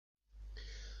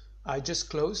I just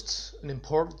closed an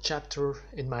important chapter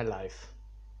in my life,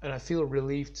 and I feel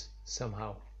relieved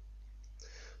somehow.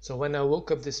 So when I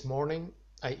woke up this morning,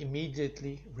 I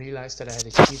immediately realized that I had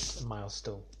achieved a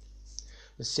milestone.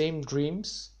 The same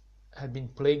dreams had been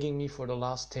plaguing me for the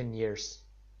last 10 years.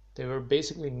 They were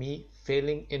basically me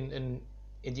failing in an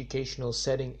educational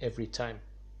setting every time.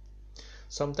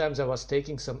 Sometimes I was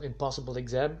taking some impossible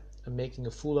exam and making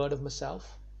a fool out of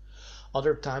myself.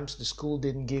 Other times the school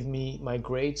didn't give me my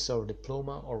grades or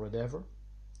diploma or whatever.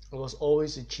 I was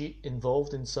always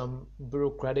involved in some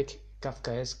bureaucratic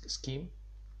Kafkaesque scheme,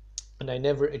 and I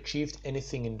never achieved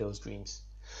anything in those dreams.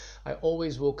 I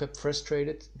always woke up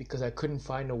frustrated because I couldn't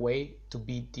find a way to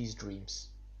beat these dreams.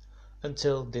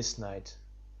 Until this night.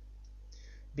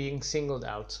 Being singled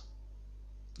out.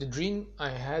 The dream I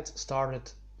had started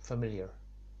familiar.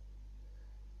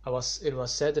 It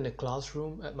was said in a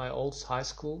classroom at my old high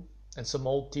school, and some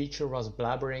old teacher was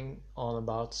blabbering on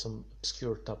about some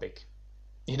obscure topic.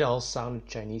 It all sounded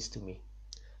Chinese to me.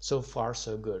 So far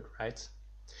so good, right?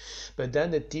 But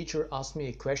then the teacher asked me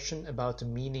a question about the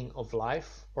meaning of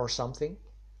life or something,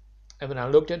 and when I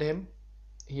looked at him,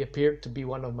 he appeared to be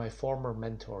one of my former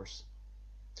mentors.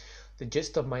 The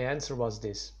gist of my answer was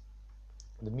this: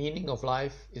 the meaning of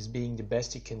life is being the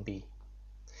best you can be.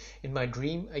 In my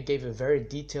dream, I gave a very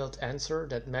detailed answer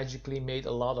that magically made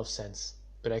a lot of sense,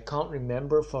 but I can't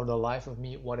remember for the life of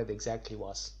me what it exactly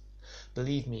was.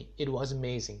 Believe me, it was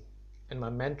amazing, and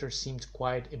my mentor seemed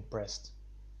quite impressed.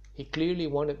 He clearly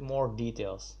wanted more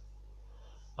details.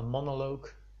 A monologue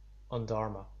on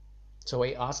Dharma. So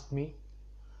he asked me,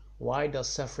 why does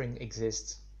suffering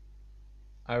exist?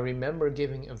 I remember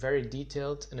giving a very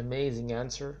detailed and amazing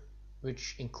answer,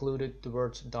 which included the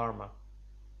word Dharma.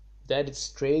 That is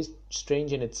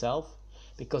strange in itself,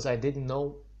 because I didn't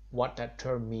know what that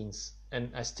term means,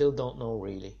 and I still don't know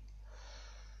really.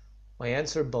 My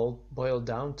answer boiled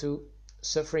down to: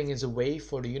 suffering is a way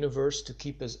for the universe to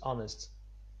keep us honest.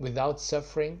 Without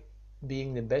suffering,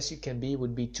 being the best you can be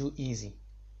would be too easy.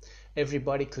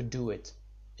 Everybody could do it.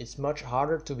 It's much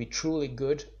harder to be truly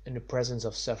good in the presence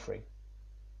of suffering.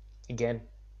 Again,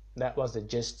 that was the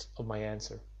gist of my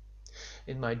answer.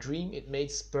 In my dream it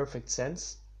made perfect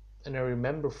sense, and I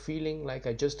remember feeling like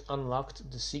I just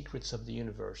unlocked the secrets of the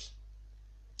universe.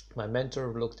 My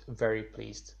mentor looked very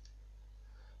pleased.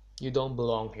 You don't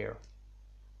belong here.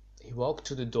 He walked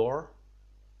to the door,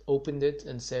 opened it,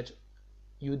 and said,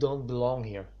 you don't belong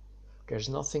here. There's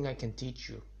nothing I can teach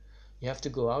you. You have to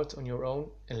go out on your own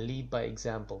and lead by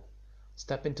example.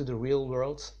 Step into the real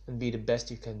world and be the best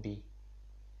you can be.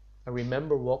 I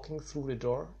remember walking through the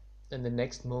door, and the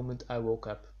next moment I woke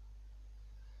up.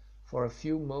 For a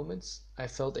few moments I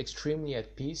felt extremely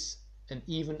at peace and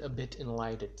even a bit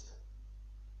enlightened.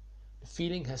 The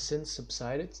feeling has since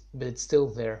subsided, but it's still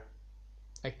there.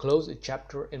 I close a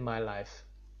chapter in my life.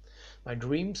 My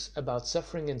dreams about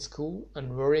suffering in school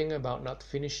and worrying about not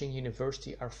finishing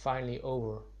university are finally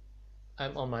over.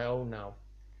 I'm on my own now.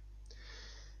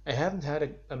 I haven't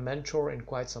had a mentor in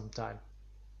quite some time.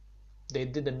 They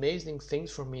did amazing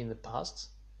things for me in the past,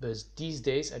 but these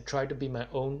days I try to be my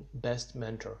own best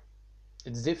mentor.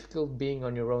 It's difficult being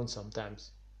on your own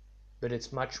sometimes, but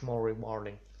it's much more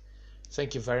rewarding.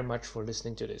 Thank you very much for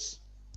listening to this.